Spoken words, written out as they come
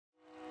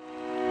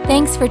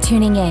Thanks for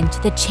tuning in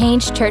to the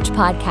Change Church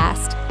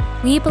podcast.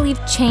 We believe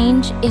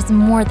change is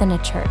more than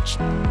a church.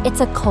 It's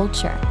a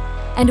culture.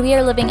 And we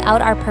are living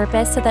out our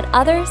purpose so that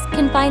others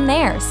can find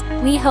theirs.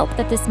 We hope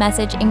that this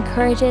message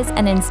encourages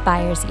and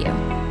inspires you.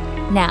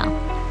 Now,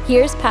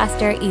 here's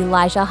Pastor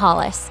Elijah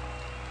Hollis.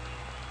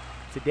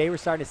 Today we're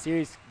starting a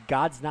series,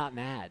 God's Not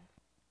Mad.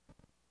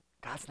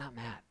 God's not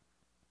mad.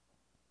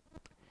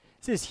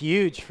 This is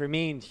huge for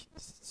me and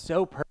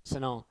so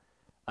personal,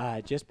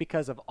 just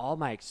because of all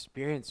my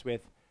experience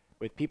with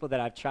people that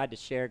I've tried to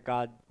share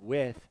God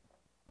with,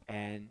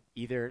 and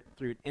either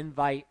through an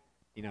invite,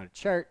 to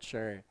church,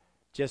 or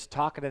just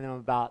talking to them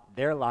about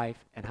their life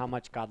and how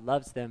much God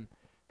loves them.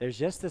 There's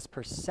just this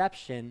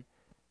perception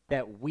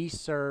that we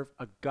serve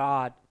a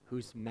God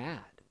who's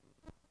mad.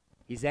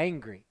 He's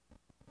angry.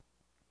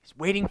 He's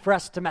waiting for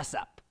us to mess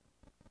up.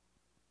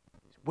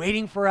 He's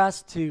waiting for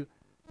us to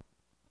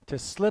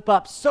slip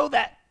up so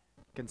that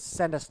he can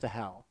send us to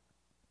hell.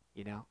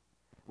 We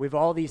have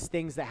all these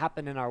things that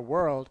happen in our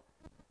world,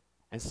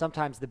 and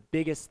sometimes the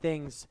biggest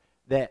things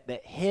that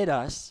hit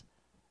us,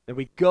 that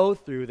we go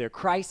through, their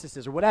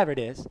crises or whatever it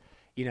is,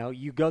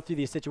 you go through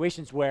these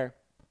situations where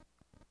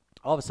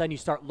all of a sudden you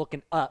start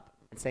looking up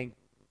and saying,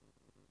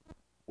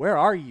 where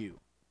are you?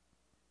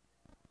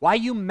 Why are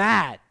you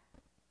mad?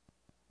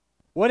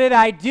 What did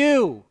I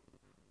do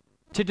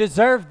to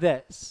deserve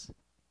this?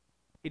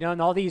 And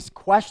all these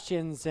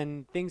questions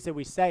and things that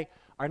we say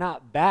are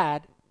not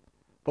bad,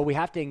 but we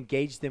have to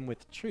engage them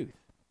with truth.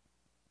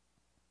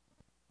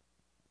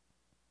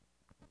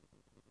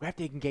 We have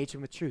to engage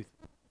them with truth.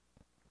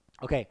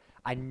 Okay,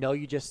 I know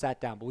you just sat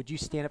down, but would you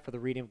stand up for the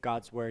reading of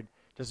God's word,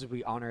 just as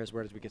we honor his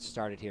word as we get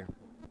started here?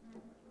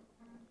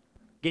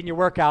 Getting your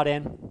workout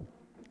in,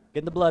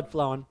 getting the blood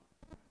flowing.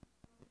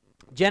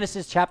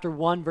 Genesis chapter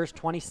 1, verse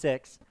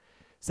 26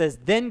 says,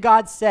 "Then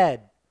God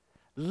said,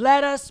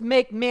 let us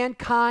make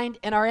mankind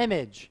in our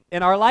image,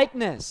 in our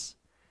likeness,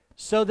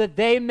 so that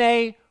they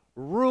may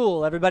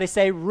rule." Everybody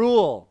say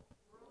rule.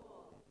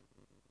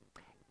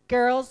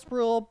 Girls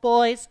rule,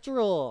 boys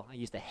drool. I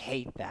used to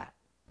hate that,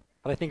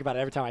 but I think about it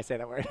every time I say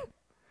that word.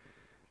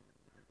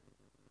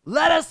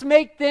 Let us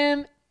make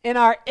them in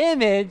our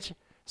image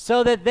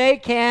so that they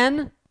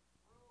can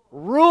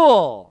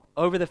rule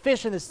over the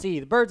fish in the sea,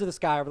 the birds of the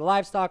sky, over the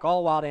livestock,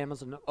 all wild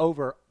animals, and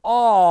over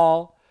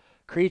all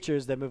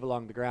creatures that move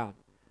along the ground.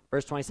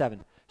 Verse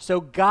 27.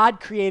 So God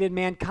created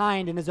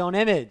mankind in his own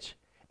image.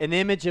 In the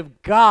image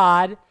of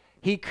God,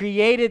 he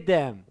created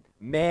them.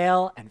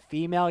 Male and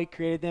female, he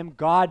created them.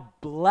 God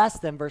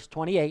blessed them. Verse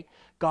 28.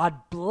 God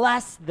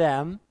blessed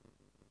them.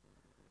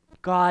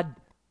 God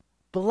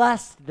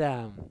blessed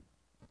them.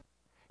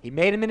 He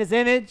made them in his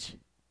image.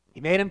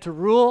 He made them to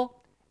rule.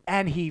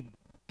 And he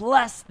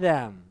blessed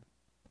them.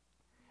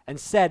 And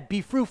said,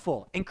 be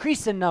fruitful,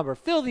 increase in number,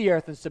 fill the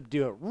earth and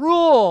subdue it.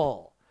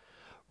 Rule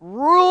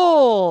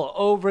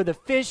over the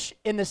fish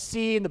in the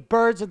sea and the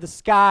birds of the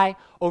sky,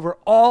 over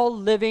all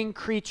living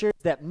creatures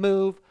that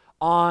move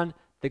on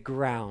the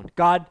ground.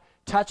 God,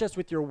 touch us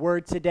with your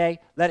word today.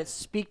 Let it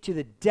speak to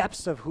the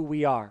depths of who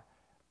we are.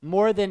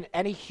 More than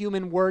any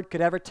human word could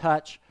ever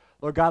touch.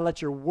 Lord God,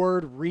 let your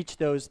word reach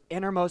those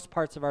innermost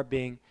parts of our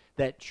being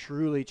that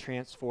truly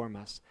transform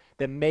us,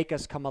 that make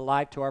us come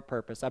alive to our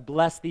purpose. I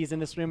bless these in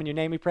this room. In your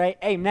name we pray.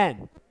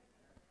 Amen.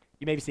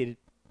 You may be seated.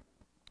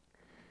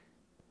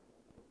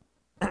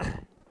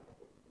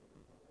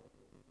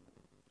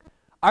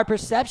 Our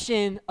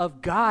perception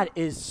of God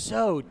is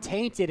so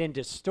tainted and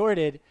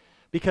distorted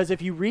because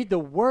if you read the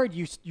word,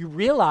 you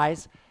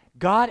realize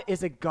God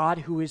is a God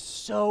who is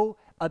so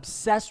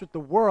obsessed with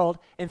the world.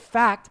 In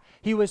fact,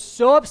 he was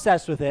so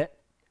obsessed with it,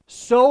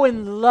 so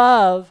in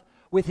love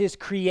with his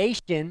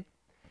creation,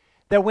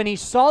 that when he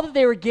saw that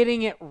they were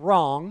getting it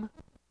wrong,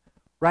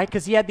 right,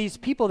 because he had these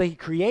people that he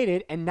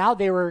created, and now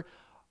they were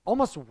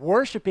almost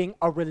worshiping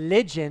a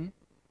religion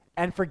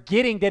and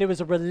forgetting that it was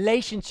a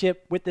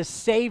relationship with the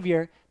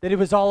Savior that it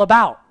was all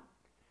about.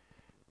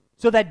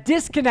 So that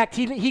disconnect,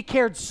 he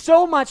cared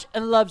so much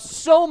and loved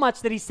so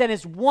much that he sent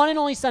his one and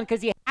only son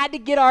because he had to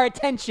get our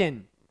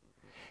attention.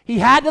 He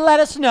had to let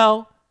us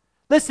know,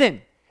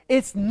 listen,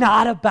 it's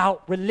not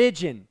about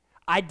religion.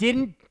 I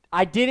didn't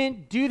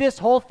do this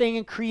whole thing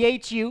and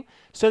create you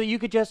so that you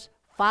could just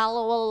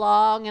follow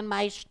along in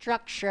my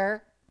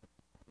structure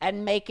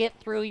and make it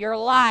through your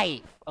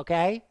life,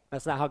 okay?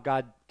 That's not how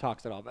God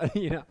talks at all, but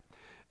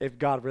if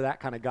God were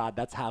that kind of God,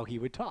 that's how he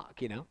would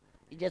talk,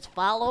 You just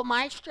follow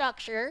my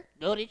structure,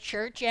 go to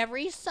church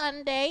every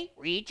Sunday,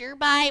 read your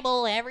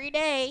Bible every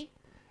day,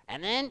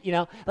 and then,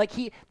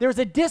 there was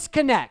a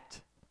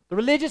disconnect. The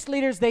religious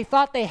leaders, they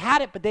thought they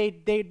had it, but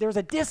there was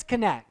a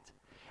disconnect.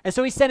 And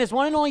so he sent his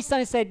one and only son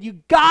and said, you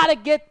gotta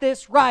get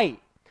this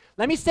right.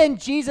 Let me send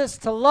Jesus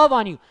to love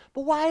on you.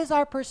 But why is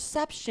our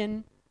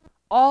perception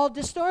all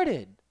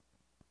distorted?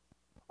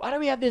 Why do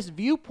we have this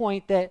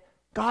viewpoint that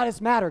God is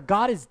mad or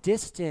God is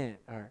distant?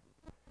 Or,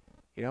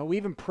 we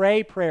even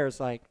pray prayers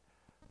like,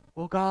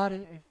 well, God,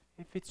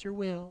 if it's your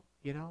will,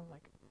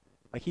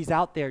 like he's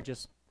out there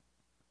just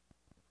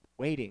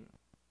waiting,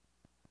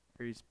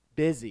 or he's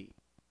busy.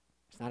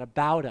 It's not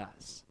about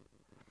us.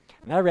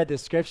 And I read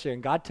this scripture,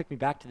 and God took me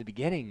back to the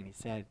beginning, and he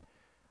said,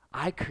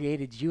 I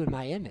created you in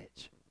my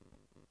image.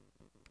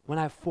 When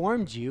I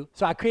formed you,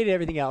 so I created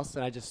everything else,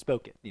 and I just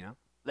spoke it,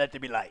 let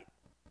there be light.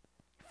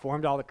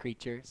 Formed all the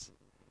creatures,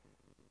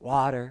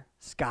 water,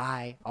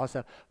 sky, all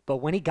stuff. But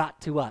when he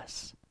got to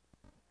us,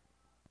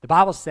 the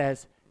Bible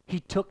says he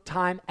took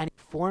time and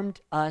he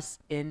formed us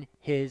in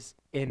his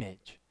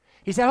image.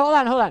 He said, hold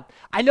on.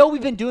 I know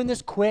we've been doing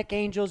this quick,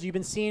 angels. You've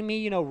been seeing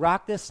me,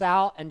 rock this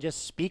out and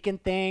just speaking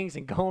things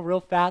and going real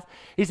fast.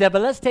 He said,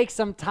 but let's take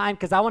some time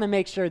because I want to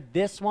make sure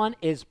this one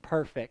is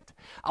perfect.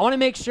 I want to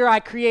make sure I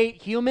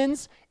create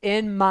humans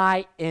in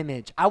my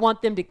image. I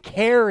want them to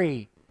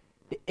carry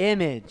the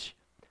image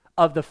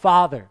of the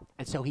Father.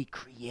 And so he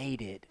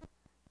created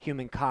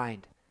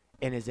humankind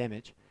in his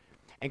image.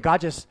 And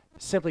God just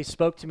simply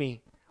spoke to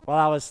me while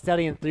I was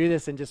studying through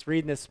this and just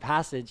reading this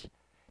passage.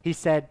 He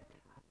said,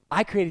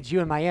 I created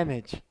you in my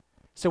image.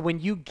 So when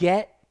you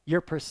get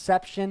your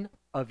perception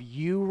of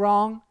you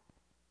wrong,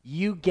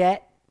 you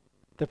get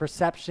the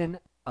perception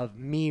of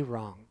me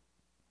wrong.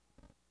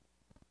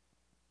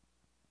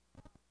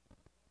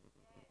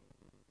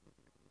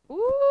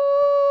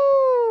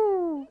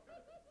 Ooh.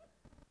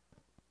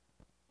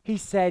 He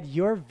said,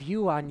 your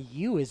view on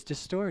you is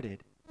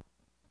distorted.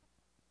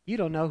 You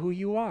don't know who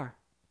you are.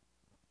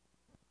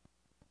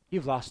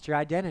 You've lost your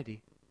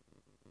identity.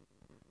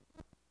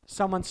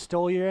 Someone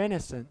stole your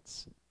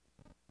innocence.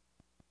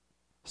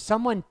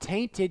 Someone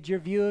tainted your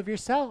view of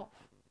yourself.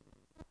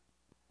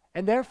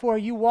 And therefore,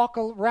 you walk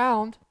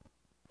around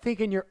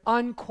thinking you're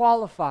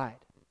unqualified,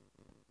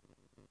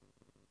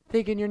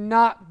 thinking you're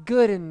not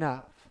good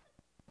enough,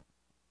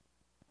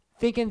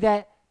 thinking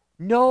that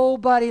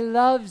nobody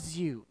loves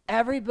you,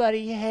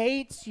 everybody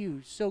hates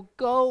you, so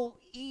go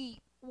eat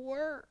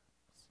worms.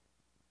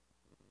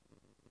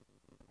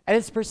 And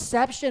its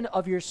perception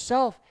of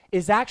yourself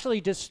is actually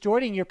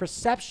distorting your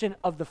perception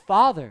of the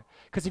Father.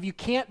 Because if you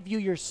can't view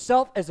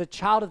yourself as a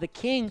child of the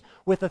King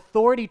with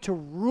authority to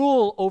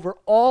rule over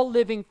all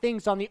living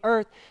things on the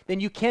earth, then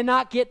you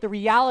cannot get the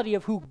reality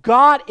of who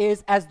God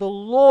is as the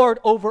Lord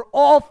over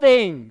all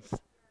things.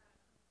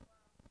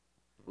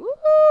 Woo!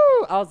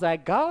 I was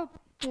like, God,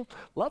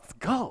 let's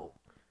go.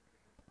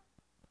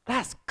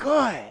 That's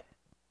good.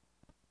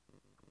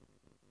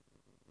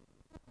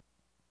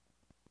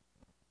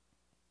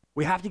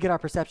 We have to get our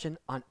perception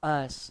on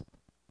us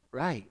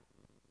right.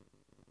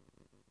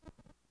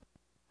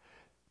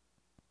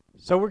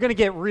 So we're going to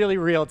get really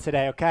real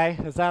today, okay?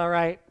 Is that all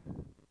right?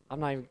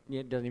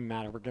 It doesn't even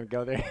matter. We're going to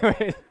go there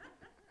anyway.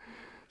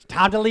 It's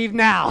time to leave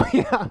now.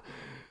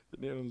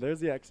 There's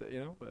the exit,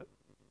 but.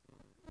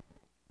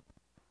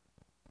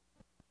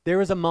 There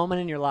was a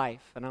moment in your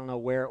life, and I don't know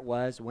where it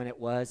was, when it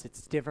was.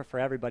 It's different for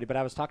everybody, but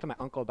I was talking to my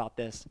uncle about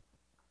this.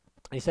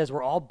 And he says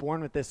we're all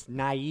born with this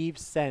naive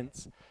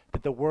sense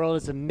that the world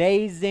is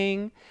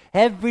amazing,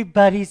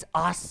 everybody's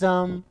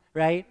awesome,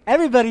 right?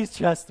 Everybody's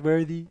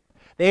trustworthy.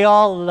 They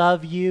all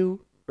love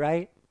you,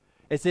 right?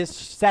 It's this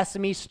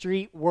Sesame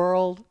Street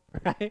world,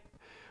 right?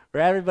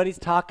 Where everybody's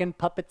talking,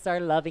 puppets are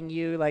loving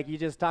you, like you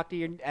just talk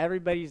to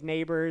everybody's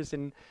neighbors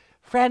and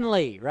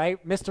friendly,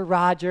 right? Mr.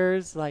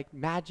 Rogers, like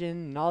imagine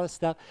and all this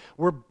stuff.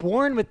 We're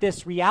born with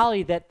this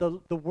reality that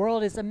the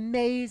world is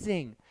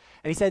amazing.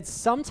 And he said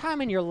sometime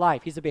in your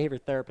life, he's a behavior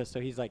therapist, so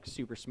he's like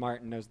super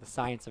smart and knows the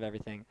science of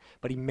everything,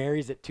 but he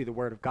marries it to the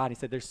Word of God. He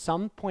said there's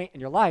some point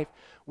in your life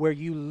where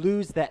you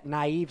lose that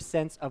naive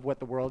sense of what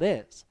the world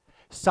is.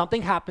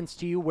 Something happens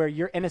to you where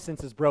your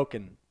innocence is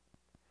broken,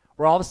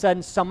 where all of a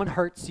sudden someone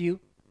hurts you,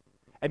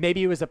 and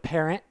maybe it was a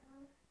parent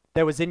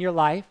that was in your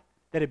life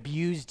that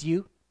abused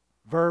you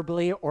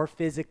verbally or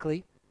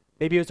physically.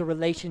 Maybe it was a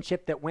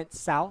relationship that went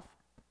south.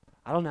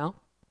 I don't know.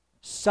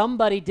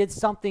 Somebody did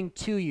something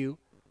to you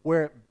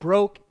where it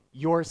broke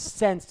your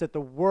sense that the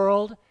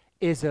world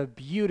is a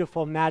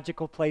beautiful,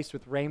 magical place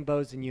with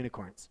rainbows and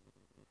unicorns.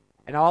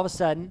 And all of a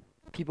sudden,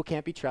 people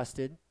can't be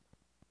trusted.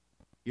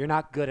 You're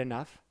not good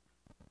enough.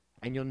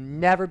 And you'll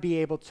never be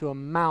able to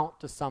amount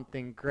to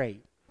something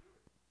great.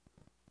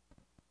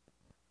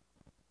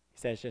 He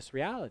says it's just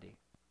reality.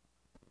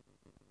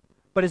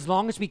 But as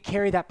long as we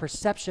carry that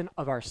perception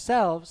of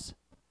ourselves,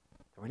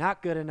 that we're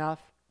not good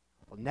enough,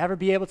 we'll never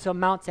be able to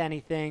amount to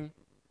anything.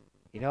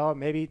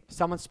 Maybe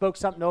someone spoke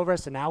something over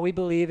us and now we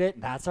believe it,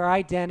 and that's our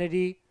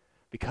identity.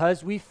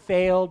 Because we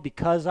failed,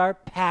 because our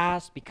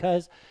past,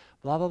 because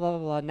blah, blah, blah, blah,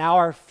 blah. Now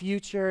our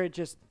future,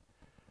 just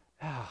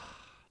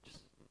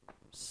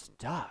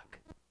stuck.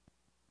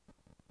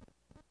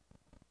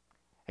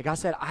 And God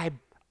said,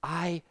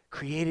 I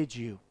created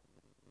you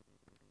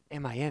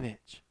in my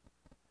image.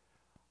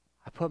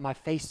 I put my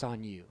face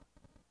on you.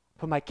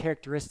 Put my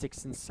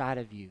characteristics inside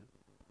of you.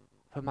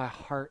 Put my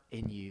heart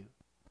in you.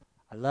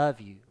 I love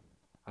you.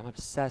 I'm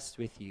obsessed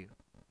with you.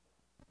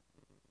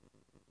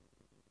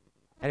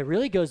 And it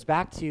really goes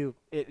back to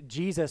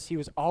Jesus. He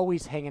was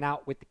always hanging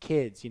out with the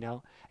kids,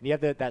 And you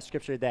have that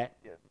scripture that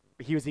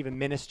he was even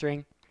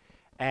ministering,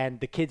 and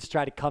the kids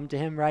try to come to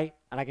him, right?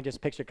 And I can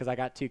just picture, because I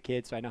got 2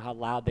 kids, so I know how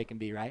loud they can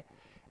be, right?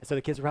 And so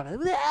the kids were running,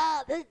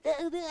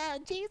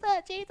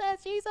 Jesus,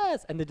 Jesus,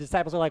 Jesus. And the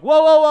disciples are like,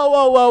 whoa, whoa, whoa,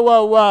 whoa, whoa,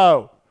 whoa,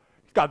 whoa.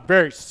 He's got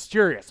very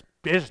serious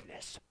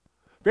business,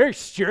 very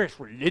serious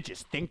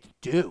religious thing to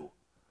do.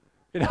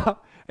 You know?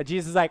 And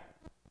Jesus is like,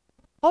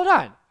 hold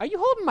on. Are you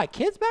holding my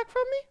kids back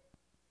from me?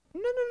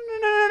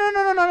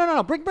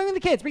 No. Bring the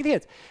kids.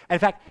 And in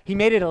fact, he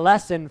made it a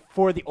lesson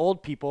for the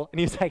old people.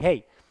 And he's like,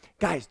 hey,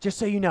 guys, just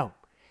so you know,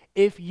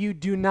 if you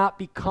do not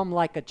become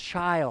like a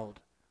child,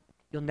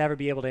 you'll never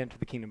be able to enter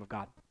the kingdom of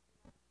God.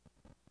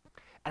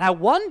 And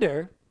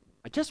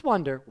I just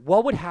wonder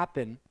what would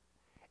happen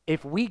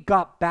if we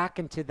got back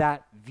into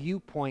that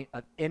viewpoint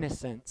of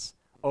innocence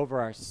over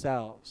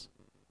ourselves,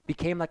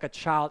 became like a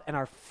child and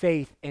our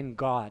faith in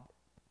God,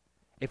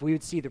 if we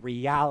would see the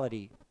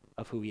reality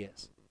of who he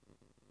is.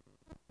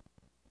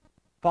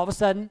 If all of a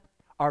sudden,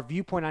 our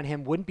viewpoint on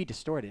him wouldn't be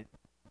distorted,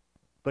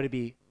 but it'd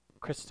be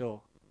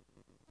crystal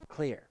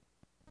clear.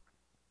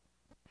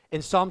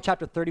 In Psalm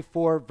chapter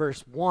 34,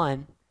 verse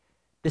 1,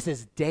 this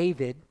is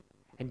David.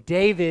 And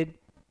David,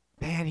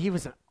 man, he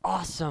was an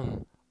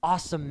awesome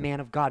man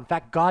of God. In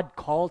fact, God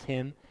called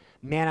him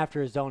man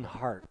after his own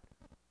heart.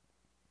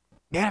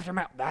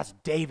 That's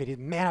David. He's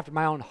man after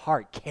my own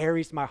heart,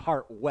 carries my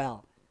heart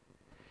well.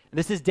 And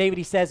this is David.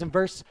 He says in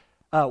verse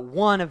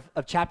 1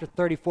 of chapter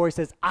 34, he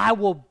says, I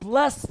will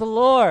bless the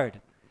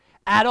Lord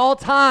at all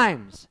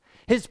times.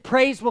 His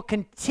praise will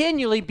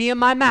continually be in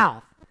my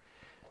mouth.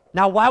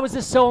 Now, why was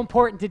this so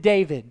important to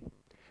David?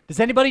 Does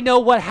anybody know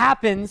what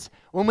happens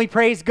when we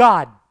praise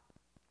God?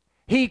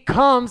 He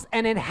comes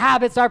and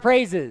inhabits our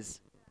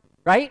praises,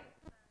 right?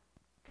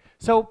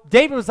 So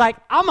David was like,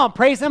 I'm going to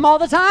praise him all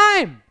the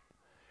time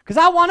because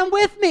I want him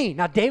with me.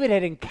 Now, David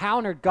had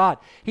encountered God.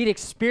 He'd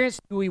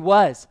experienced who he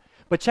was.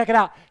 But check it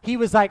out. He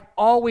was like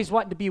always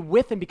wanting to be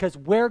with him because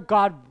where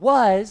God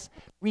was,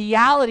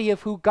 reality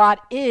of who God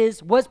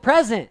is was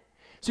present.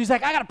 So he's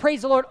like, I got to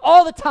praise the Lord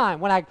all the time.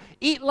 When I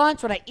eat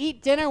lunch, when I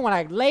eat dinner, when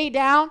I lay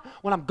down,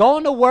 when I'm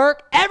going to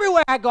work,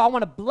 everywhere I go, I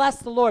want to bless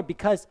the Lord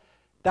because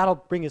that'll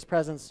bring his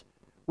presence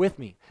with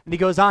me. And he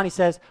goes on, he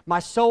says, my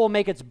soul will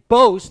make its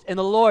boast in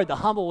the Lord. The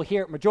humble will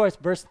hear it and rejoice.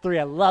 Verse 3,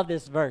 I love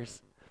this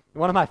verse.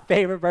 One of my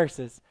favorite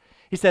verses.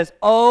 He says,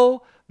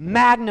 oh,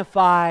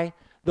 magnify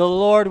the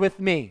Lord with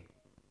me,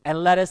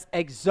 and let us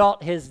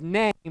exalt his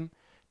name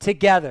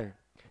together.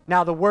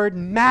 Now, the word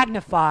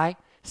magnify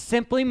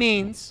simply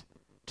means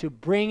to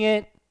bring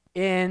it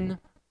in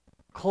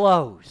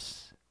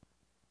close.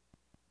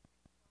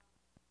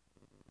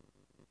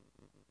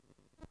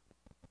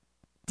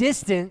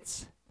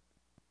 Distance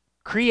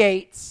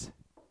creates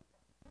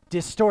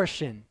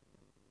distortion.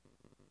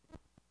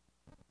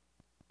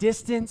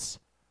 Distance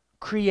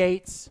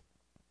creates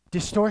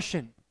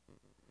distortion.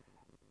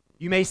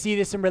 You may see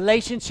this in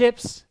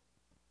relationships.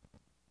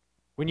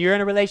 When you're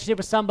in a relationship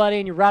with somebody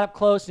and you're right up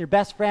close and you're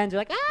best friends, you're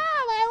like,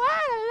 oh my Lord,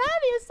 I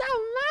love you so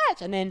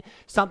much. And then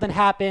something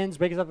happens,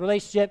 breaks up the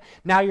relationship.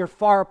 Now you're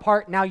far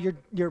apart. Now your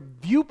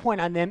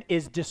viewpoint on them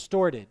is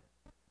distorted.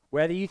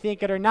 Whether you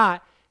think it or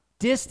not,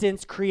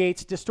 distance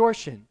creates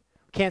distortion.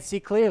 Can't see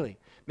clearly.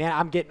 Man,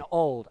 I'm getting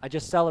old. I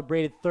just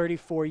celebrated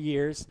 34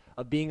 years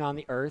of being on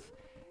the earth.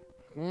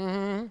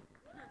 I'm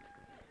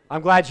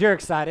glad you're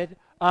excited.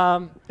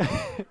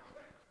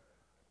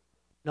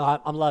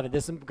 No, I'm loving it.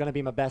 This is going to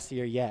be my best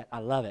year yet. I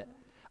love it.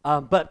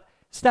 But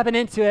stepping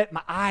into it,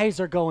 my eyes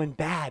are going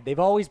bad. They've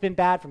always been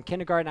bad from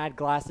kindergarten. I had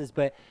glasses,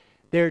 but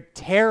they're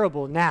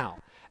terrible now.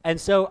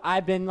 And so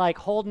I've been like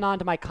holding on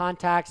to my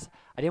contacts.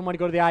 I didn't want to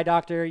go to the eye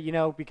doctor,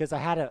 because I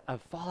had a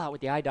fallout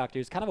with the eye doctor.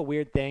 It was kind of a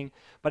weird thing,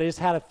 but I just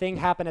had a thing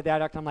happen at the eye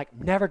doctor. I'm like,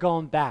 never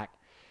going back.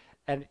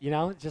 And,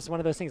 it's just one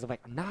of those things. I'm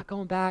like, I'm not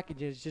going back.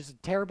 It's just a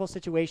terrible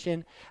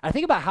situation. I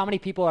think about how many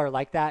people are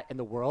like that in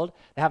the world.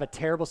 They have a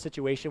terrible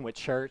situation with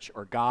church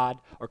or God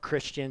or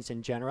Christians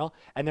in general.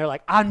 And they're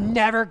like, I'm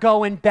never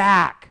going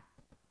back.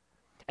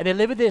 And they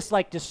live with this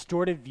like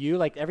distorted view,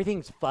 like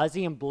everything's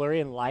fuzzy and blurry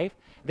in life.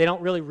 They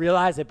don't really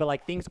realize it, but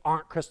like things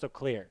aren't crystal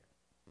clear.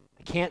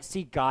 They can't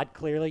see God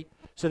clearly.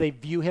 So they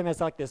view him as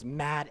like this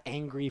mad,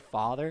 angry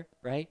father,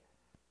 right?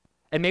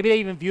 And maybe they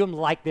even view him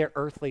like their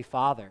earthly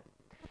father.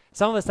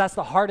 Some of us, that's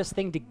the hardest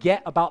thing to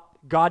get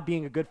about God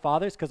being a good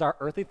father is because our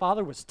earthly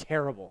father was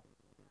terrible.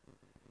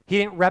 He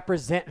didn't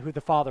represent who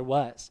the father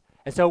was.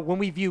 And so when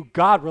we view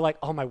God, we're like,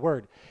 oh my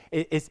word,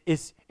 is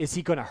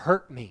he going to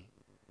hurt me?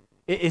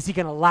 Is he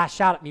going to lash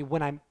out at me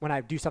when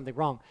I do something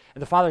wrong?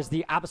 And the father is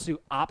the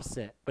absolute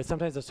opposite. But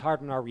sometimes it's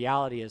hard when our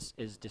reality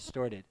is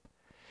distorted.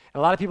 And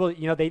a lot of people,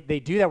 they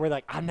do that. We're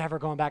like, I'm never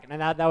going back.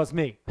 And that was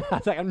me. I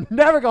was like, I'm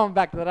never going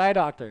back to that eye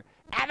doctor.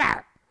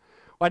 Ever.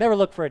 Well, I never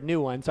looked for a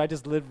new one, so I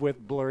just lived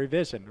with blurry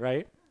vision,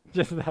 right?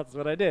 That's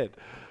what I did.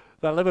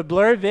 So I lived with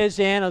blurry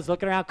vision. I was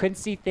looking around, couldn't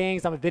see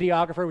things. I'm a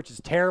videographer, which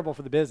is terrible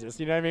for the business.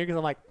 You know what I mean? Because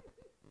I'm like,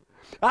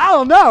 I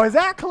don't know. Is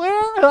that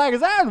clear? Like,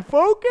 is that in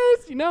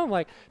focus? I'm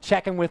like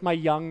checking with my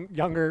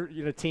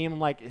younger team. I'm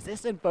like, is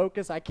this in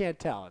focus? I can't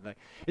tell. And like,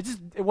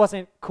 it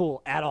wasn't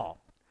cool at all.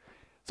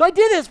 So I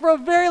did this for a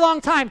very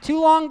long time. Too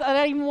long that I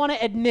don't even want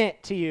to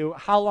admit to you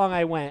how long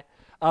I went.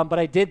 But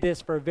I did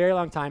this for a very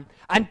long time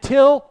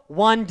until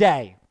one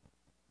day.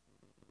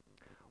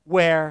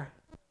 where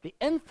the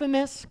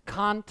infamous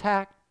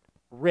contact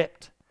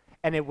ripped,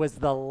 and it was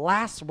the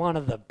last one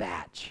of the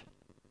batch.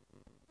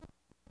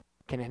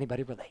 Can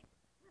anybody relate?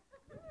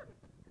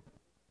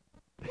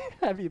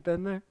 Have you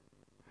been there?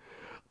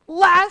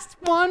 Last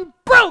one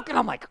broke, and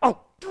I'm like, oh,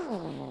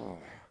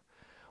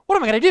 what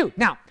am I going to do?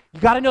 Now, you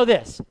got to know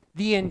this.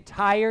 The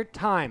entire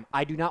time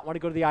I do not want to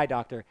go to the eye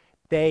doctor,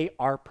 they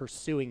are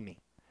pursuing me.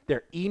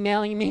 They're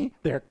emailing me.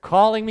 They're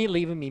calling me,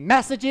 leaving me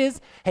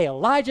messages. Hey,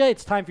 Elijah,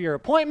 it's time for your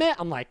appointment.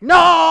 I'm like,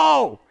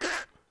 no!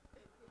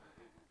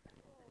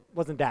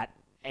 Wasn't that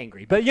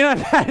angry, but you know,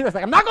 I was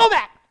like, I'm not going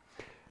back.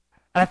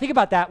 And I think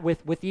about that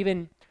with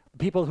even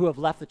people who have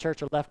left the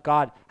church or left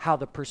God, how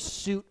the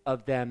pursuit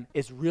of them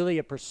is really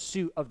a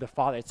pursuit of the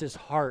Father. It's his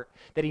heart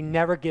that he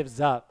never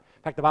gives up.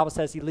 In fact, the Bible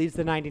says he leaves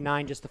the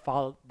 99 just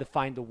to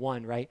find the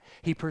one, right?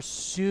 He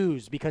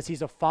pursues because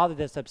he's a father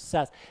that's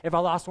obsessed. If I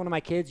lost one of my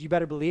kids, you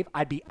better believe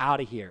I'd be out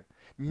of here.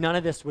 None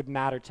of this would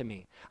matter to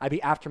me. I'd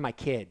be after my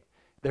kid.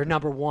 They're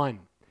number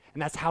one.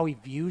 And that's how he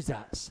views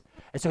us.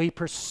 And so he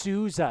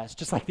pursues us,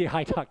 just like the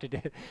eye doctor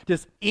did.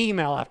 Just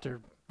email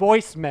after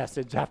voice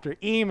message after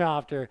email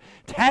after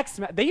text.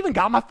 They even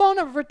got my phone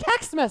number for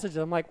text messages.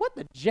 I'm like, what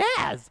the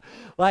jazz?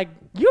 Like,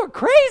 you're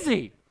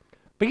crazy.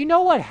 But you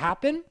know what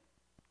happened?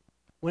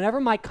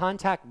 Whenever my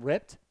contact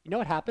ripped, you know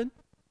what happened?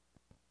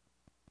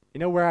 You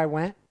know where I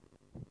went?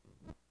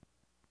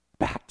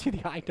 Back to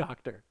the eye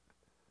doctor.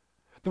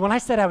 The one I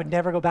said I would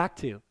never go back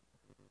to.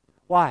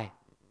 Why?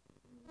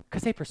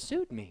 Because they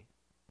pursued me.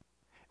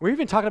 We were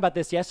even talking about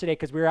this yesterday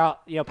because we were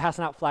out,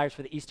 passing out flyers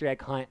for the Easter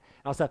egg hunt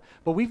and all stuff.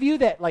 But we view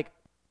that like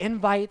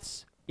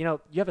invites, you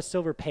have a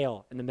silver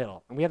pail in the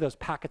middle, and we have those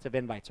packets of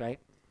invites, right?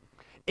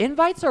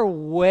 Invites are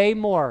way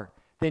more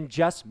than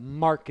just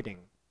marketing.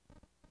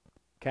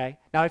 Okay?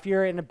 Now, if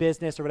you're in a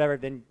business or whatever,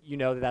 then you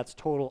know that that's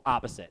total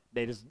opposite.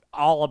 It is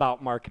all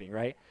about marketing,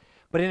 right?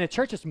 But in a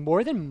church, it's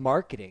more than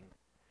marketing.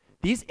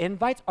 These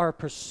invites are a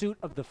pursuit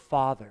of the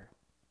Father.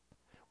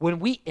 When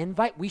we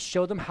invite, we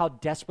show them how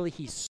desperately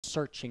he's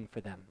searching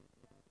for them.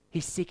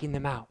 He's seeking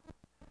them out.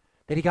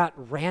 That he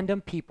got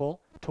random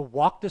people to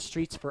walk the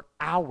streets for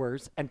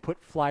hours and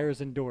put flyers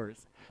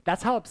indoors.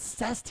 That's how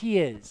obsessed he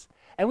is.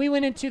 And we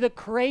went into the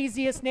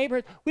craziest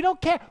neighborhoods. We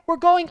don't care. We're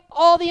going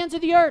all the ends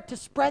of the earth to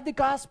spread the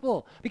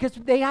gospel because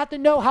they have to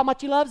know how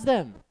much he loves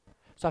them.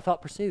 So I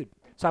felt pursued.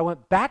 So I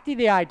went back to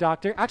the eye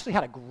doctor. Actually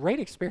had a great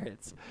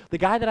experience. The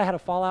guy that I had a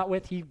fallout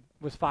with, he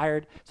was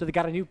fired. So they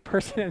got a new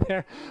person in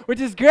there, which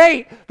is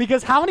great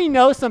because how many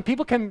know some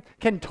people can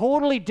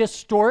totally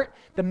distort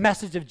the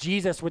message of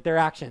Jesus with their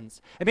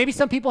actions? And maybe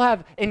some people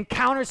have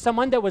encountered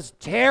someone that was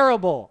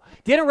terrible,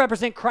 didn't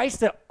represent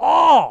Christ at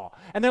all.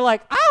 And they're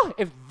like, oh,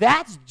 if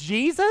that's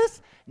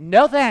Jesus,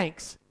 no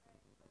thanks.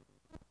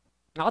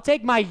 I'll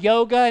take my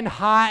yoga and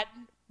hot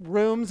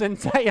rooms and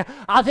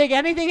I'll take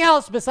anything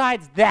else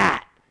besides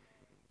that,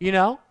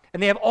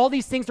 And they have all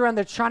these things around.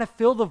 They're trying to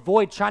fill the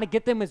void, trying to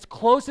get them as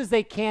close as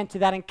they can to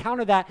that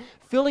encounter, that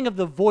filling of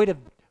the void of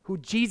who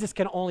Jesus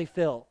can only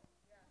fill.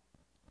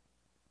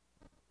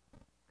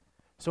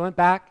 So I went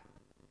back,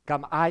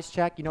 got my eyes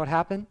checked. You know what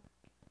happened?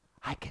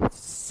 I can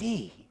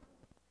see.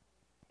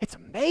 It's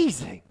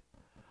amazing.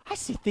 I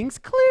see things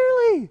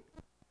clearly.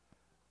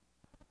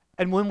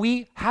 And when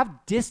we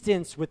have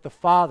distance with the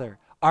Father,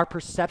 our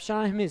perception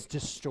on him is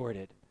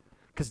distorted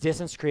because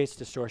distance creates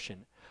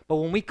distortion. But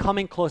when we come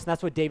in close, and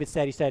that's what David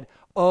said, he said,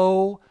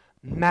 oh,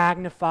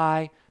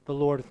 magnify the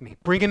Lord with me.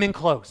 Bring him in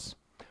close.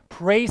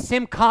 Praise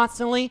him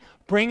constantly.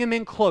 Bring him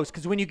in close.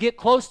 Because when you get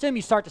close to him,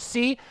 you start to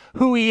see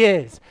who he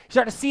is. You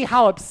start to see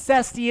how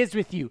obsessed he is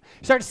with you.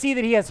 You start to see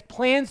that he has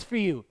plans for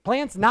you.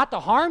 Plans not to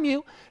harm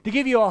you, to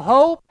give you a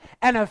hope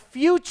and a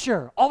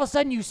future. All of a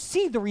sudden, you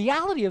see the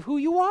reality of who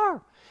you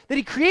are. That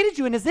he created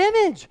you in his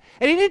image.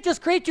 And he didn't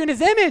just create you in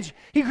his image.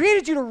 He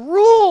created you to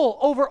rule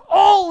over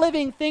all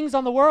living things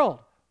on the world.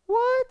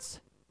 What?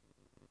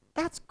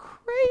 That's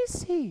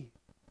crazy.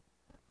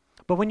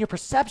 But when your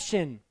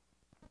perception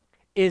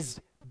is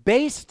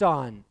based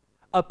on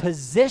a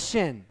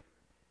position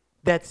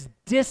that's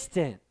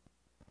distant,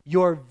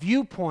 your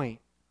viewpoint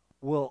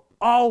will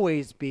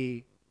always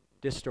be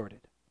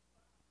distorted.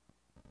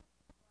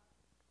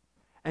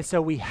 And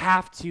so we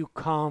have to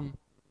come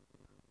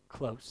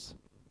close.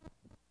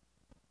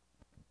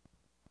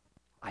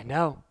 I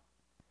know.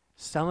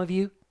 Some of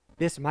you,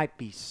 this might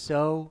be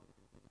so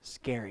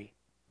scary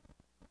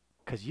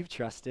because you've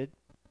trusted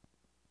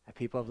and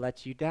people have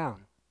let you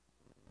down.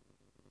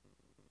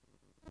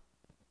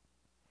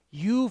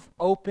 You've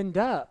opened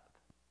up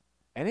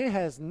and it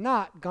has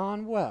not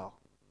gone well.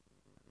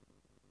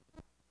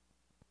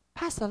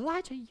 Pastor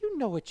Elijah, you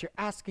know what you're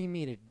asking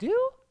me to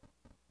do?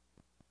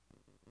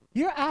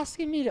 You're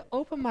asking me to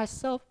open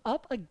myself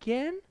up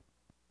again?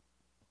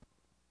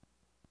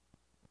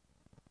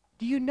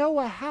 Do you know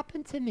what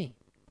happened to me?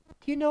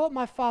 Do you know what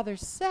my father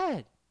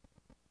said?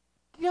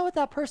 Do you know what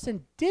that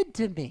person did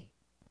to me?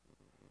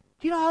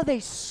 Do you know how they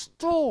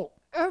stole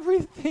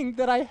everything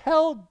that I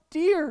held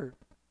dear?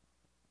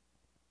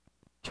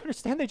 Do you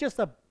understand? They just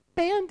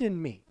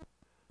abandoned me.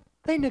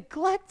 They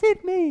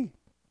neglected me.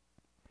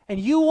 And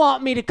you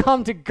want me to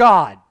come to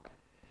God,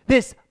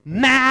 this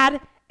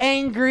mad,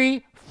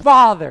 angry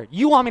Father.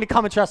 You want me to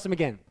come and trust him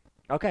again.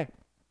 Okay.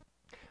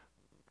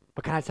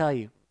 But can I tell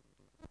you,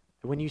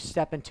 that when you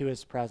step into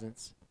his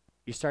presence,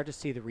 you start to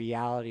see the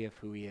reality of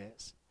who he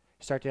is.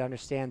 You start to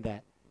understand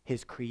that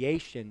his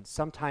creation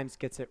sometimes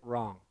gets it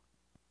wrong.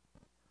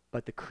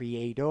 But the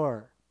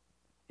Creator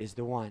is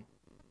the one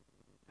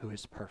who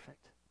is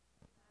perfect.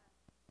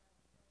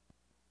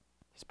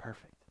 He's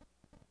perfect.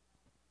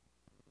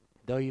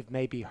 Though you've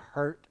maybe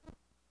hurt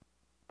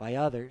by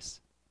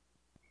others,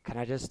 can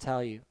I just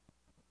tell you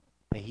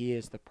that he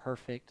is the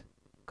perfect,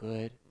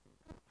 good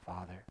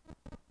Father.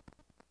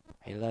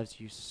 He loves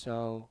you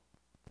so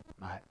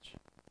much.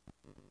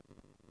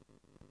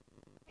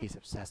 He's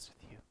obsessed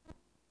with you.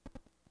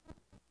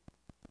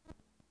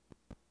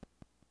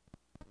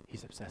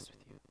 He's obsessed with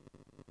you.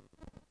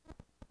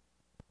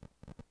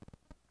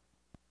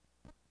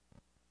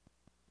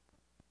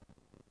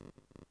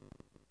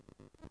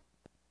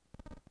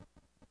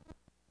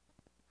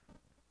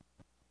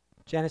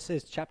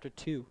 Genesis chapter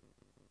 2.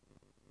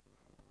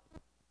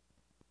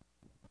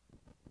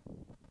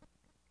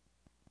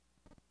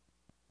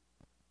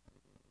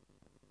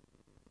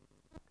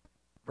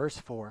 Verse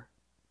 4.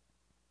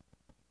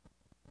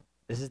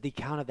 This is the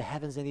account of the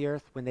heavens and the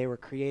earth when they were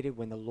created,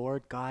 when the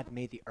Lord God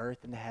made the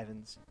earth and the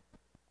heavens.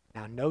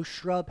 Now no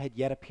shrub had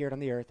yet appeared on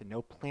the earth, and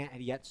no plant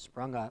had yet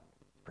sprung up.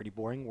 Pretty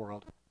boring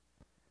world.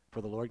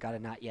 For the Lord God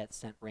had not yet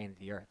sent rain to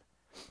the earth.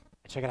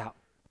 And check it out.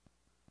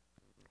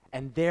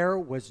 And there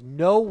was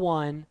no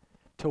one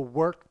to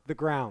work the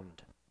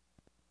ground.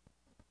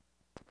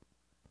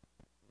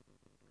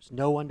 There's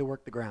no one to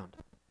work the ground.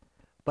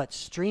 But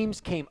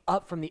streams came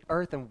up from the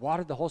earth and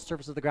watered the whole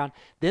surface of the ground.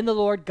 Then the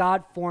Lord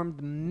God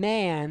formed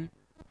man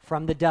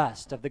from the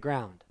dust of the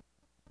ground.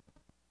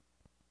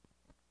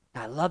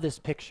 Now, I love this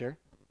picture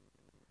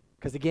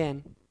because,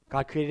 again,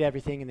 God created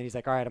everything, and then he's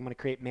like, all right, I'm going to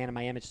create man in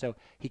my image. So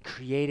he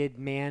created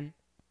man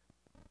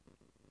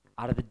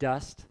out of the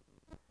dust.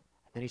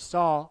 And then he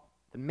saw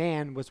the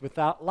man was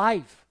without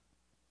life,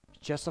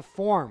 just a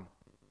form.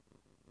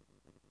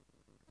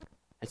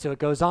 And so it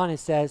goes on and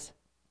says,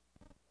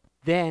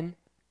 then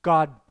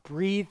God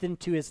breathed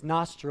into his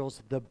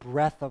nostrils the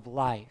breath of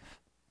life.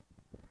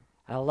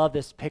 And I love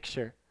this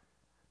picture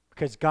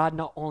because God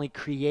not only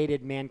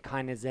created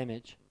mankind in his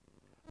image,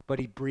 but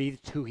he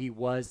breathed who he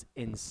was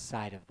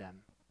inside of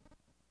them.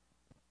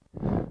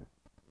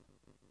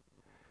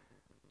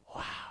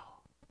 Wow.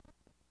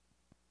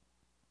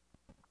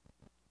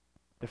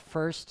 The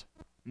first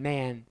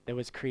man that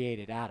was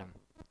created, Adam,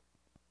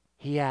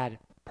 he had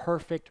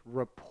perfect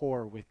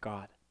rapport with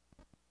God.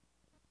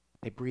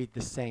 They breathed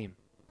the same.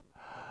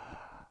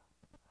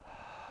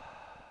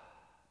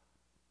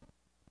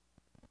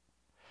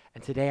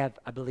 And today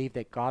I believe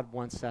that God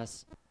wants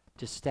us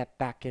to step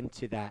back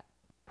into that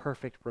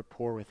perfect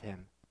rapport with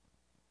him,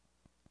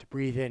 to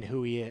breathe in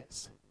who he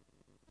is.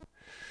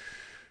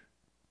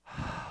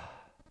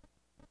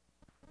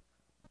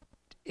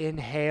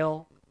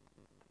 Inhale,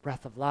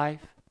 breath of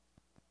life.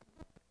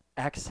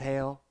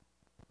 Exhale,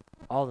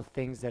 all the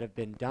things that have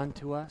been done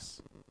to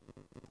us,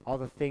 all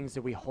the things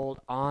that we hold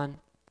on,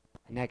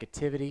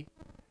 negativity.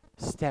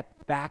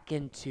 Step back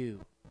into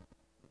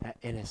that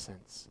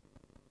innocence,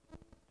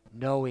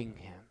 knowing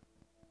him,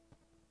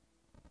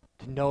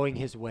 to knowing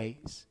his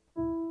ways,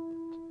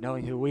 to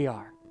knowing who we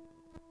are.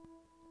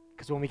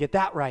 Because when we get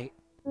that right,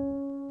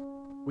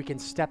 we can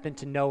step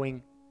into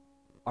knowing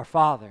our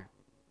Father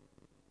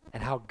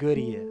and how good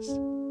he is.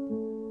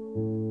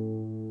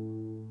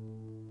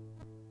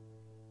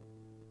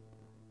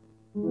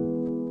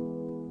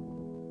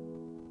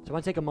 So I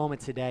want to take a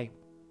moment today.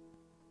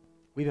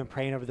 We've been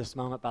praying over this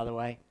moment, by the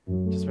way.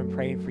 Just been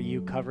praying for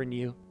you, covering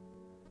you.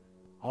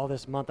 All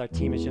this month, our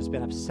team has just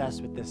been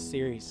obsessed with this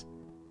series.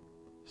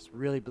 Just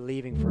really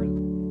believing for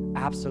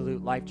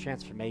absolute life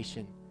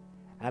transformation.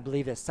 And I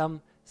believe that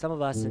some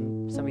of us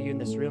and some of you in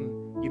this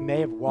room, you may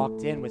have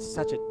walked in with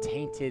such a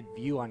tainted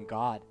view on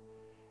God.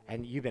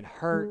 And you've been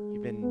hurt,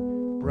 you've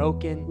been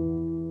broken.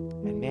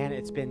 And man,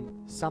 it's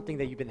been something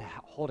that you've been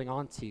holding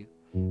on to.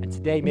 And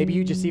today, maybe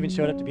you just even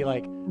showed up to be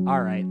like,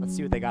 all right, let's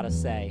see what they got to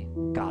say.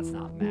 God's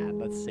not mad.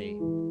 Let's see.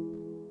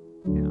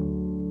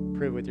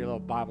 Prove with your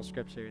little Bible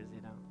scriptures,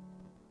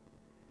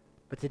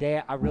 But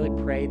today, I really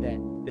pray that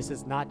this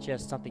is not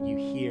just something you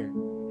hear.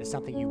 It's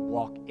something you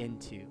walk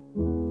into.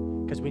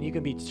 Because when you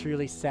can be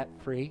truly set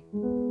free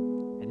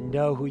and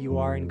know who you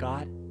are in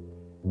God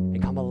and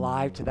come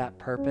alive to that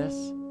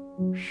purpose,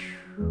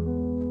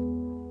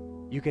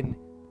 you can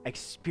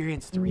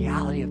experience the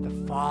reality of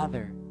the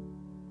Father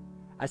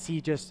as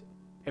he just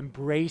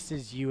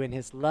embraces you in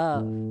his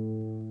love.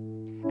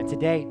 And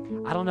today,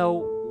 I don't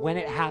know when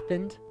it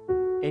happened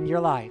in your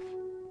life,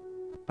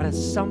 but at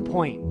some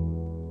point,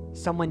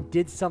 someone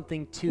did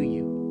something to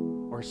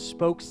you or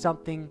spoke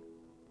something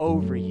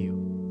over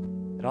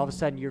you that all of a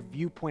sudden your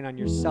viewpoint on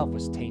yourself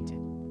was tainted.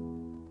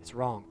 It's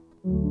wrong.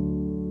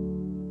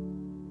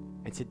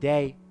 And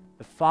today,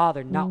 the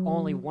Father not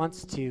only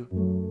wants to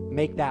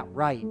make that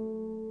right,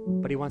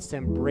 but he wants to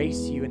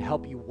embrace you and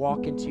help you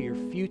walk into your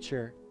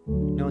future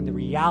knowing the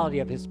reality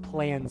of his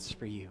plans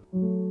for you.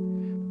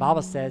 The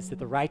Bible says that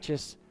the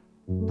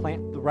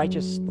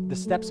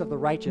steps of the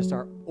righteous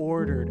are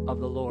ordered of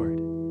the Lord.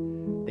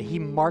 That he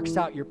marks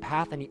out your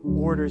path and he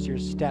orders your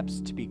steps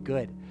to be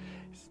good.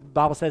 The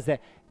Bible says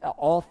that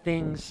all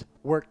things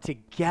work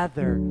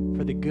together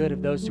for the good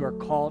of those who are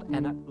called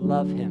and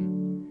love him.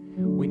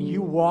 When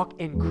you walk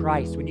in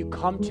Christ, when you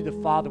come to the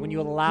Father, when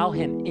you allow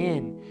him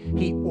in,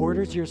 he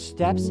orders your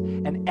steps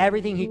and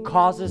everything he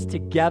causes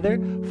together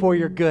for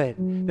your good.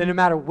 Then no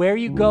matter where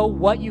you go,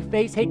 what you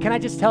face, hey, can I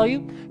just tell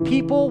you,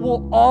 people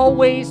will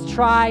always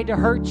try to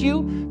hurt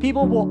you.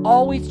 People will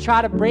always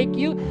try to break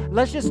you.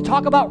 Let's just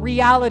talk about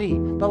reality.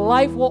 The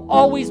life will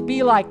always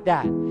be like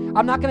that.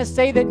 I'm not going to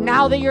say that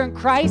now that you're in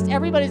Christ,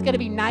 everybody's going to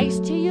be nice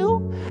to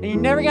you and you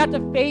never got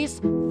to face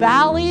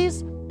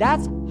valleys.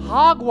 That's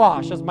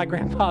hogwash, as my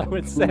grandfather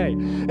would say.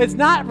 It's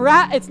not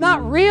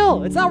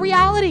real. It's not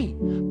reality.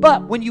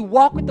 But when you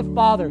walk with the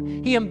Father,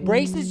 he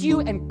embraces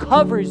you and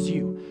covers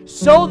you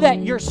so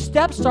that your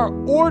steps are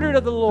ordered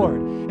of the Lord.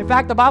 In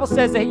fact, the Bible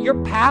says that your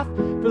path,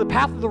 for the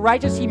path of the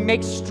righteous, he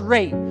makes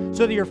straight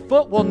so that your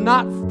foot will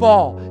not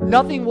fall.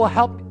 Nothing will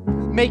help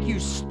make you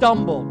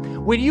stumble.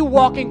 When you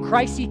walk in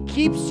Christ, he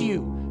keeps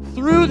you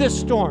through the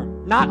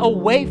storm, not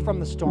away from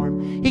the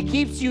storm. He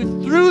keeps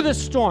you through the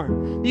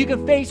storm. You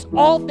can face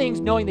all things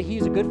knowing that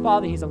he's a good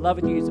Father, he's in love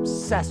with you, he's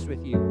obsessed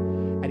with you,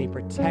 and he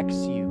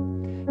protects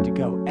you to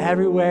go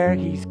everywhere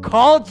he's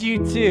called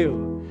you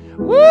to.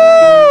 Woo!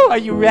 Are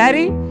you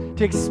ready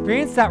to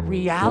experience that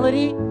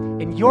reality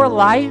in your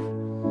life?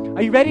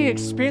 Are you ready to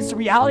experience the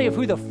reality of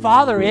who the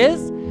Father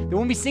is? That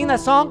when we sing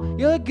that song,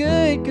 you're a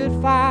good, good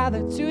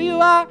Father, it's who you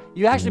are,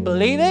 you actually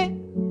believe it?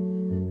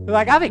 You're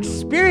like, I've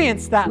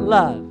experienced that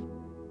love.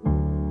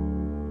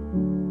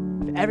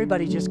 If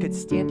everybody just could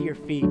stand to your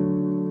feet. I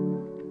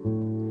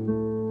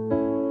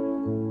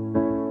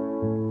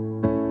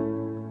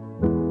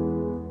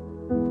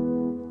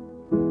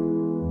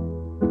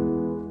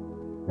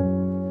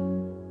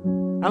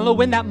don't know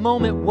when that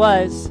moment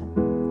was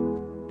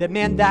that,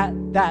 man,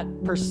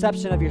 that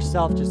perception of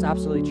yourself just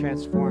absolutely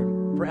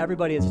transformed. For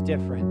everybody, it's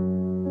different.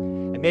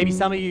 And maybe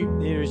some of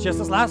you, it was just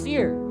this last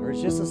year, or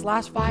it's just this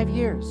last 5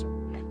 years.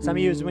 Some of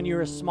you, it was when you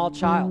were a small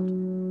child.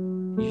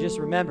 You just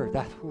remember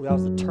that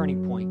was the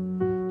turning point.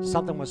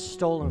 Something was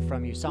stolen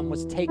from you. Something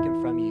was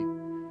taken from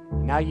you.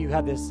 And now you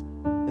have this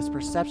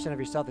perception of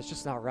yourself that's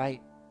just not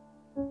right.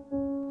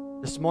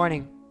 This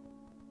morning,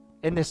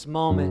 in this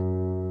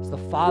moment, the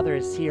Father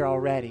is here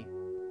already.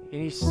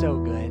 And he's so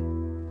good.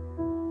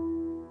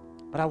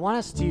 But I want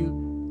us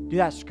to do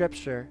that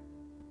scripture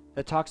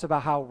that talks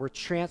about how we're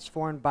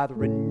transformed by the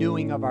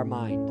renewing of our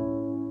mind.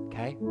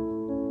 Okay?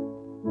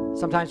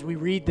 Sometimes we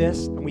read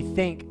this and we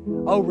think,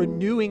 oh,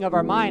 renewing of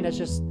our mind, that's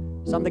just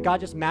something that God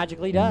just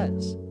magically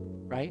does,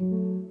 right?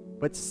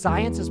 But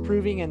science is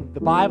proving the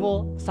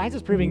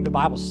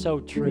Bible's so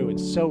true and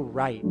so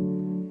right.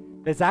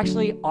 It's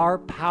actually our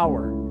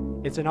power,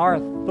 it's in our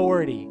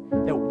authority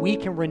that we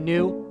can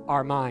renew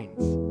our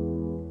minds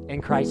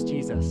in Christ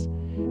Jesus.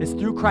 It's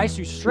through Christ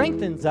who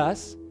strengthens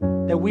us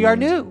that we are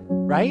new,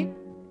 right?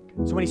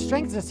 So when he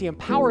strengthens us, he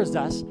empowers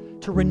us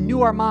to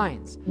renew our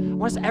minds. I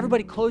want us to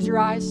everybody close your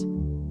eyes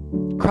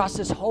across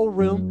this whole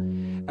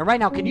room. And right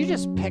now, can you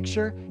just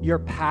picture your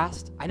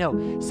past? I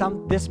know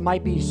this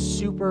might be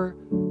super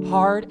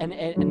hard and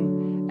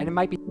it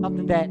might be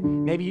something that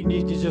maybe you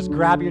need to just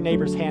grab your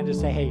neighbor's hand and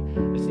say, hey,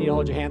 I just need to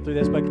hold your hand through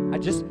this. But I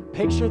just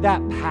picture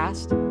that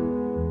past,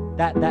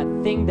 that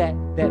thing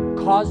that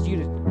caused you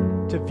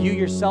to view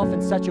yourself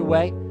in such a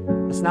way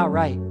that's not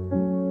right.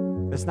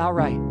 That's not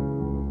right.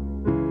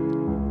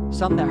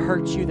 Something that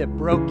hurt you, that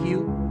broke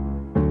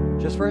you,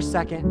 just for a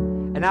second.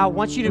 And now I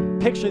want you to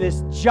picture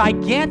this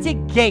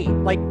gigantic gate,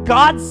 like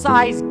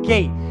God-sized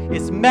gate.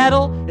 It's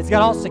metal. It's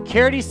got all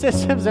security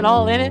systems and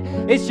all in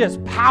it. It's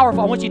just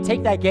powerful. I want you to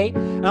take that gate,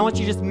 and I want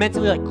you to just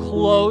mentally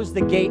close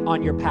the gate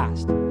on your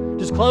past.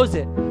 Just close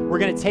it. We're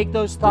going to take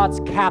those thoughts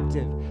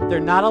captive. They're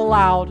not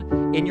allowed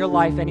in your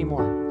life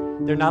anymore.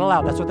 They're not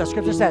allowed. That's what that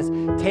scripture says.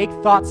 Take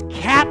thoughts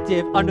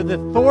captive under the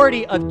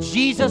authority of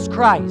Jesus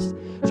Christ.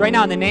 So right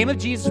now, in the name of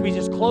Jesus, we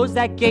just close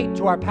that gate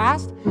to our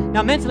past.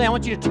 Now, mentally, I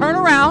want you to turn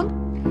around,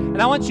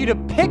 and I want you to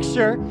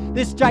picture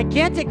this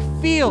gigantic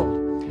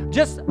field.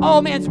 Just,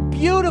 oh man, it's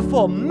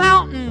beautiful.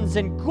 Mountains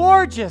and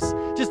gorgeous.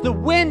 Just the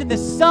wind and the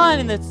sun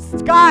and the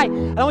sky.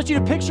 And I want you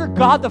to picture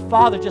God the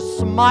Father just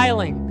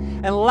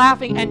smiling and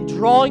laughing and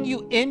drawing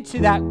you into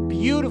that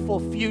beautiful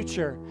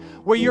future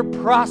where you're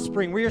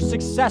prospering, where you're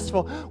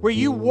successful, where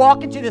you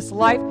walk into this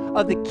life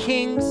of the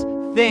King's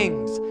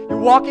things. You're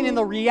walking in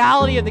the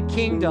reality of the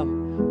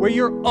kingdom, where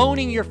you're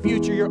owning your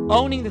future. You're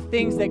owning the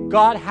things that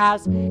God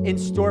has in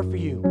store for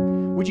you.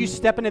 Would you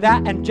step into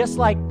that? And just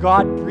like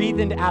God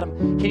breathed into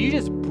Adam, can you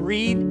just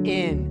breathe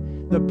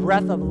in the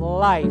breath of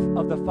life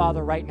of the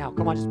Father right now?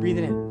 Come on, just breathe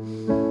it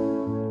in.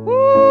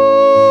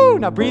 Woo!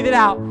 Now breathe it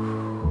out.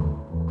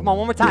 Come on,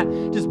 one more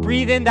time. Just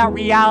breathe in that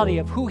reality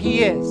of who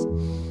He is.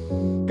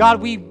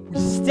 God, we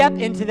step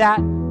into that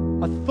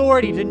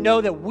authority to know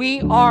that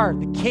we are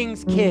the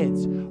King's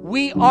kids.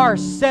 We are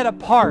set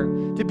apart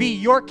to be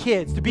your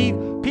kids, to be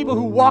people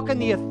who walk in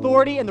the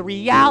authority and the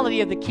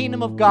reality of the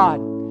kingdom of God.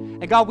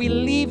 And God, we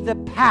leave the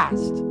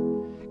past.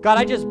 God,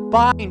 I just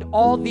bind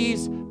all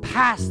these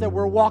pasts that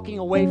we're walking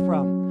away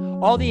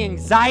from, all the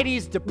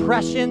anxieties,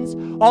 depressions,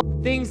 all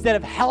the things that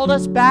have held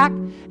us back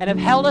and have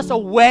held us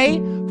away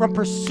from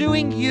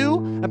pursuing you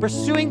and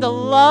pursuing the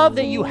love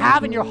that you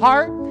have in your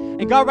heart.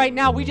 And God, right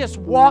now, we just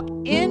walk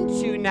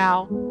into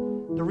now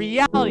the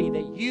reality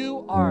that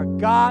you are a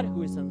God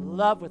who is in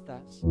love with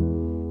us.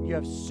 You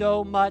have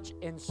so much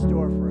in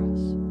store for us.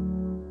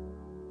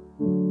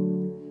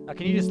 Now,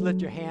 can you just lift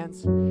your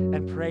hands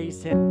and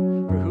praise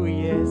him for who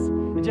he is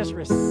and just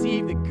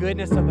receive the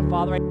goodness of the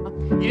Father right now?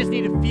 You just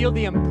need to feel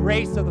the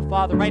embrace of the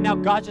Father. Right now,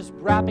 God's just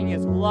wrapping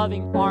his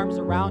loving arms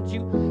around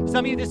you.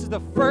 Some of you, this is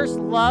the first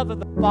love of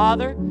the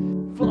Father,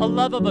 a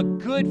love of a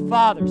good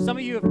father. Some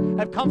of you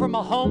have come from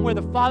a home where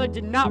the father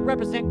did not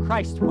represent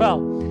Christ well.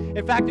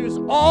 In fact, it was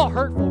all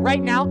hurtful.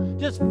 Right now,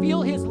 just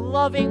feel his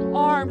loving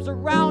arms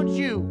around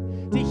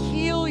you to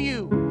heal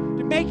you,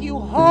 to make you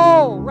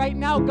whole. Right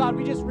now, God,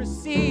 we just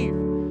receive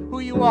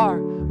who you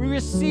are. We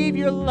receive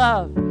your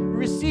love. We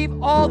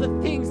receive all the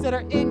things that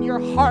are in your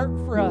heart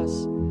for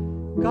us.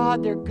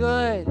 God, they're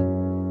good.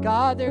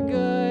 God, they're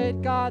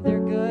good. God, they're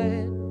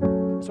good.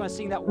 I just want to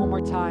sing that one more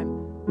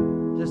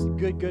time. Just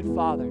good, good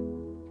Father.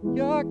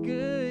 Your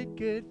good,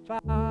 good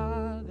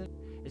Father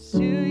is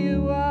who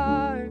you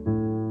are.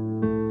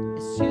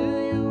 It's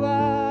who you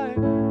are.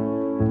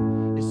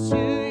 It's who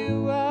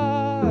you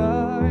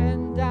are.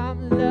 And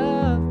I'm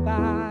loved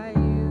by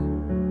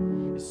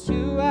you. It's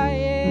who I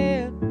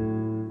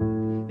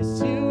am.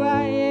 It's who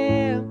I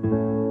am.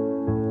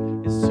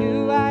 It's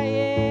who I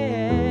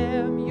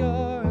am.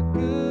 You're a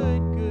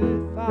good,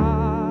 good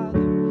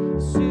Father.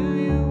 It's who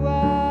you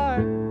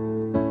are.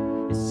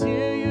 It's who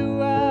you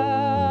are.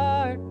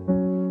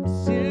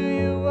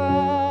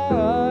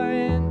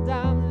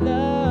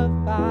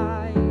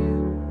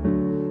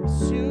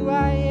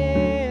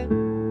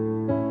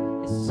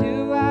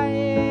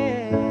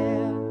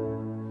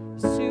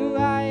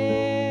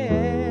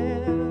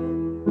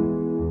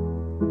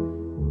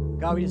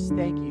 God, we just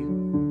thank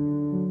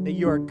you that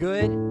you are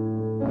good,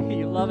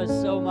 you love us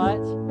so much,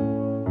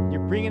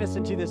 you're bringing us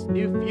into this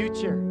new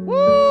future.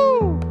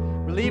 Woo!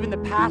 We're leaving the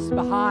past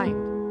behind,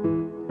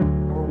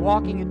 and we're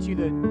walking into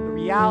the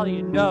reality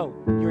to know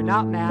you're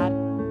not mad.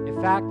 In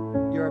fact,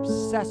 you're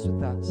obsessed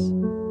with us.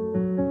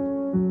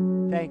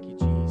 Thank you,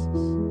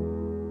 Jesus.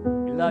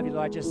 We love you,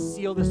 Lord. I just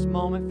seal this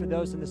moment for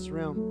those in this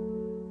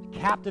room to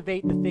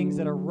captivate the things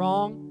that are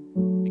wrong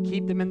and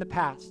keep them in the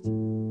past.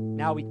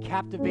 Now we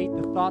captivate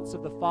the thoughts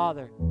of the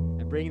Father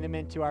and bring them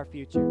into our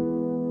future.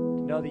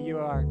 To know that you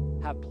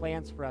have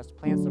plans for us,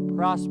 plans to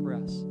prosper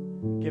us,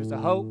 give us a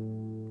hope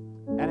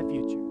and a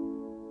future.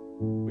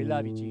 We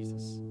love you,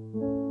 Jesus.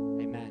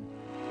 Amen.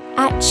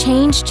 At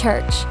Change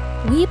Church,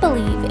 we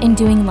believe in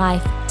doing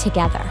life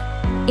together.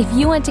 If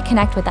you want to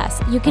connect with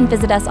us, you can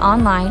visit us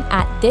online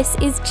at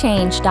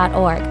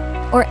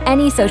thisischange.org or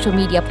any social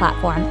media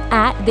platform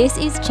at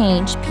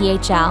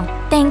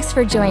thisischangephl. Thanks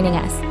for joining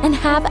us and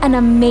have an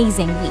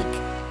amazing week.